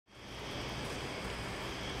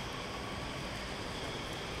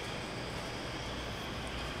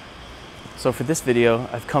So for this video,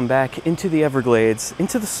 I've come back into the Everglades,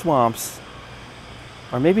 into the swamps,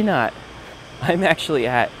 or maybe not. I'm actually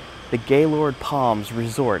at the Gaylord Palms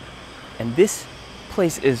Resort, and this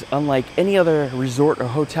place is unlike any other resort or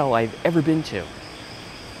hotel I've ever been to.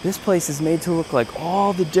 This place is made to look like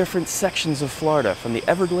all the different sections of Florida, from the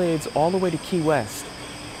Everglades all the way to Key West,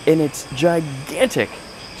 and it's gigantic.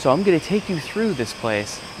 So I'm going to take you through this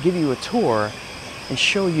place, give you a tour, and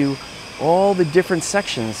show you all the different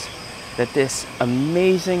sections that this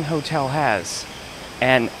amazing hotel has.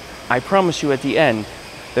 And I promise you at the end,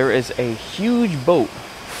 there is a huge boat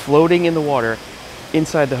floating in the water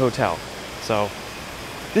inside the hotel. So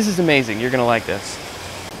this is amazing. You're gonna like this.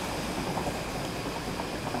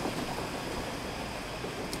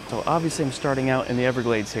 So obviously I'm starting out in the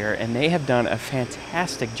Everglades here, and they have done a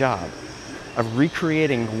fantastic job of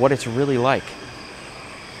recreating what it's really like.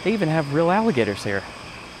 They even have real alligators here.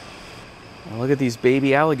 And look at these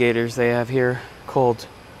baby alligators they have here called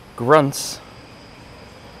grunts.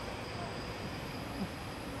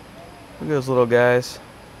 Look at those little guys.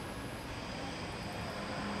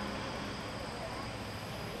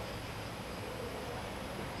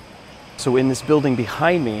 So in this building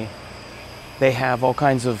behind me, they have all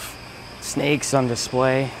kinds of snakes on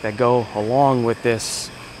display that go along with this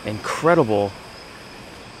incredible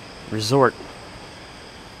resort.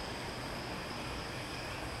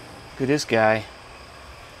 Look at this guy.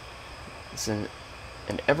 It's an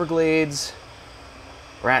Everglades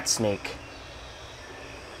rat snake.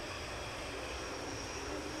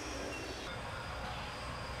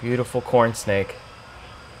 Beautiful corn snake.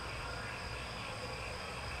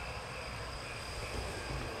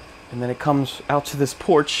 And then it comes out to this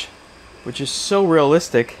porch, which is so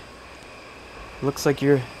realistic. Looks like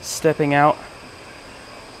you're stepping out.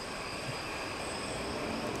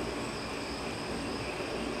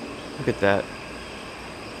 Look at that.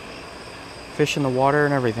 Fish in the water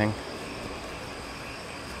and everything.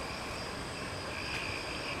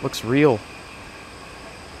 Looks real.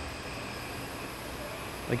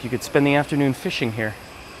 Like you could spend the afternoon fishing here.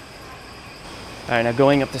 All right, now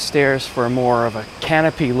going up the stairs for more of a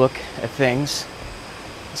canopy look at things.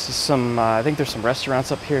 This is some, I think there's some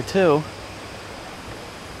restaurants up here too.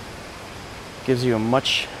 Gives you a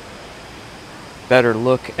much better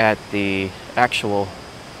look at the actual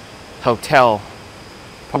hotel.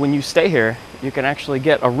 When you stay here, you can actually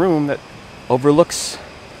get a room that overlooks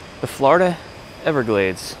the Florida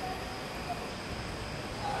Everglades.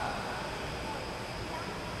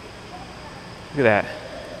 Look at that.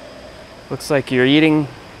 Looks like you're eating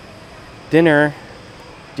dinner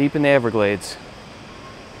deep in the Everglades.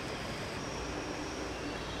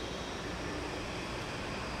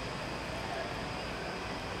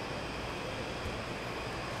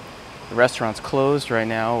 The restaurant's closed right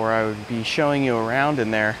now, where I would be showing you around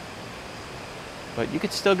in there, but you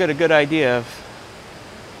could still get a good idea of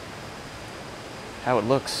how it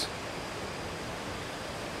looks.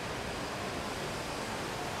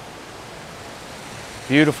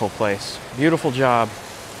 Beautiful place, beautiful job.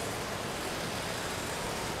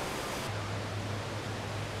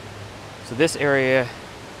 So this area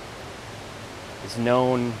is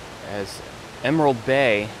known as Emerald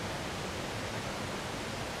Bay.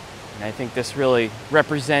 And I think this really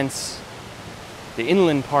represents the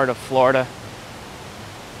inland part of Florida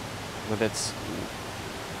with its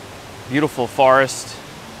beautiful forest.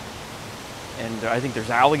 And I think there's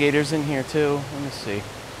alligators in here too. Let me see.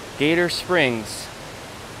 Gator Springs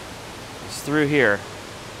is through here.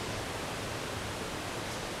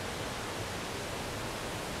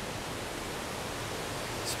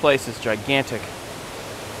 This place is gigantic.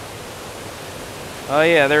 Oh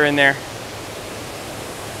yeah, they're in there.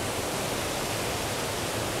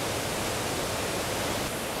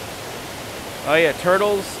 Oh yeah,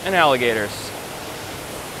 turtles and alligators.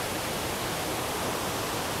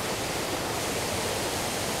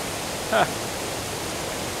 Huh.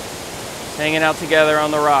 Hanging out together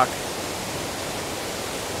on the rock.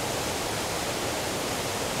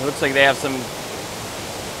 It looks like they have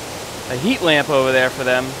a heat lamp over there for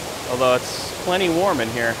them, although it's plenty warm in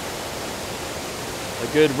here.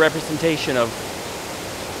 A good representation of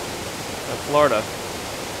Florida.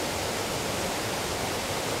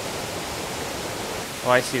 Oh,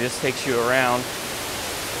 I see, this takes you around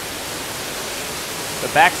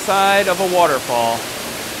the backside of a waterfall.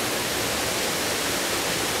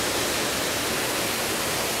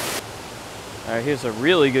 All right, here's a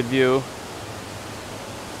really good view.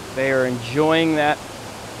 They are enjoying that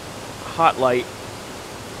hot light,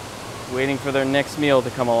 waiting for their next meal to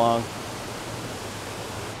come along.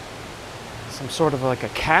 Some sort of like a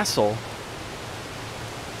castle.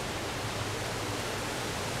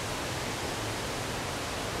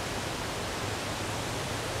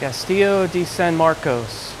 Castillo de San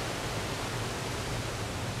Marcos.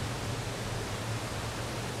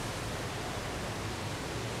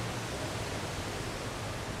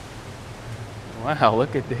 Wow,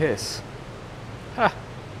 look at this. Ha.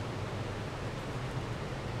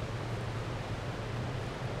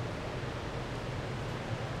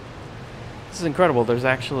 This is incredible. There's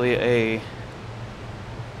actually a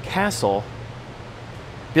castle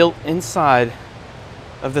built inside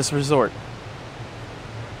of this resort.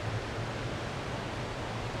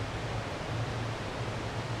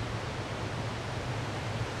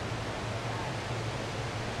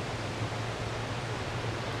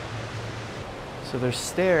 So there's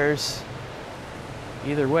stairs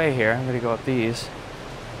either way here. I'm going to go up these.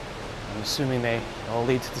 I'm assuming they all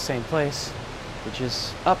lead to the same place, which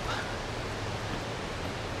is up.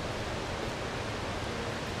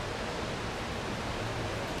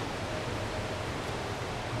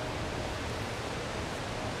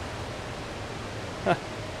 Huh.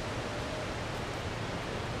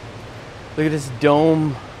 Look at this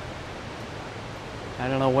dome. I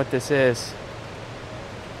don't know what this is.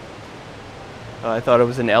 I thought it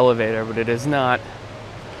was an elevator, but it is not.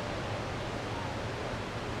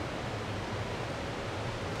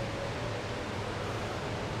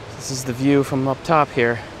 This is the view from up top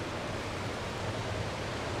here.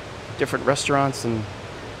 Different restaurants and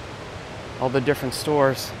all the different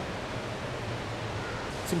stores.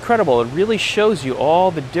 It's incredible. It really shows you all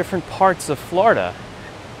the different parts of Florida.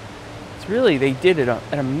 It's really, they did an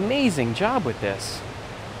amazing job with this.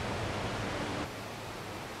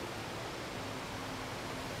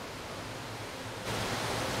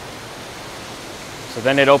 So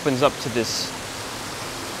then it opens up to this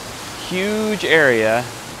huge area.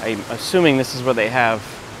 I'm assuming this is where they have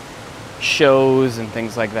shows and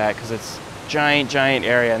things like that, because it's a giant, giant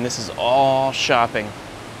area, and this is all shopping.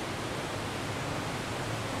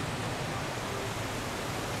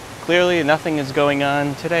 Clearly nothing is going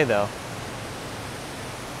on today though.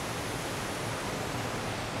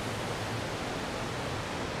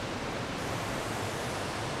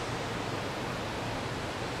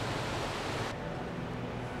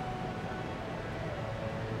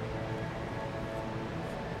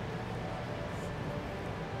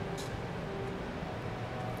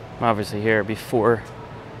 I'm obviously here before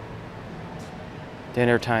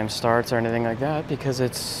dinner time starts or anything like that, because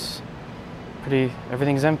it's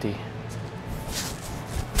everything's empty.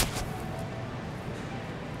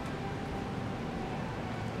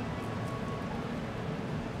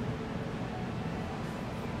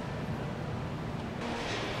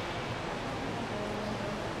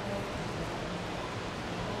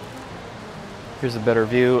 Here's a better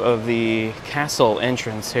view of the castle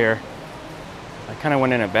entrance here. I kind of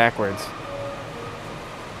went in it backwards.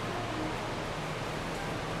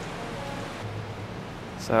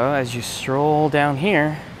 So as you stroll down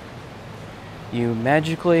here, you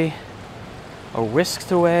magically are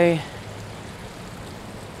whisked away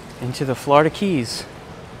into the Florida Keys.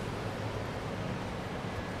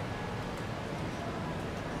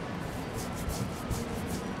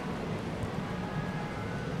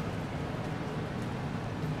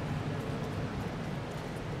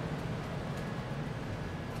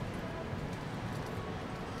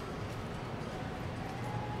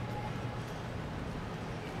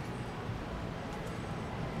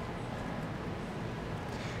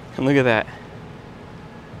 And look at that.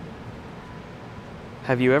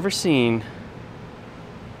 Have you ever seen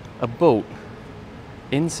a boat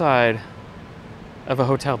inside of a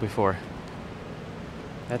hotel before?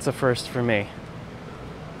 That's a first for me.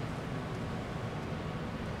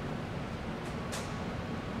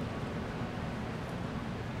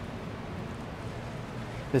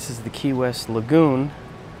 This is the Key West Lagoon,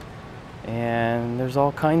 and there's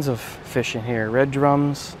all kinds of fish in here. Red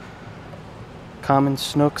drums, common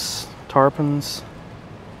snooks, tarpons.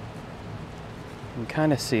 You can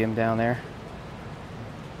kind of see them down there.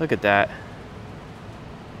 Look at that.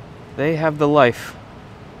 They have the life.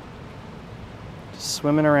 Just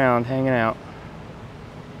swimming around, hanging out.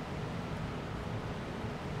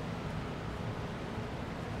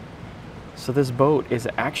 So this boat is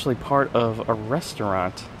actually part of a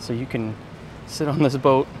restaurant. So you can sit on this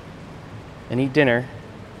boat and eat dinner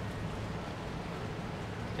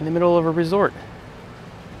in the middle of a resort.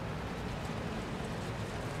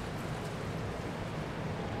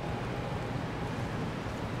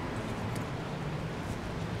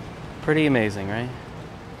 Pretty amazing, right?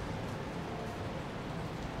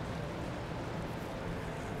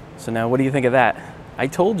 So now what do you think of that? I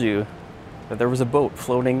told you that there was a boat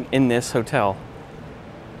floating in this hotel.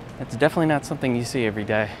 That's definitely not something you see every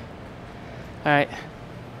day. All right,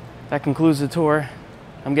 that concludes the tour.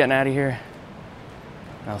 I'm getting out of here.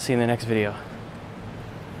 I'll see you in the next video.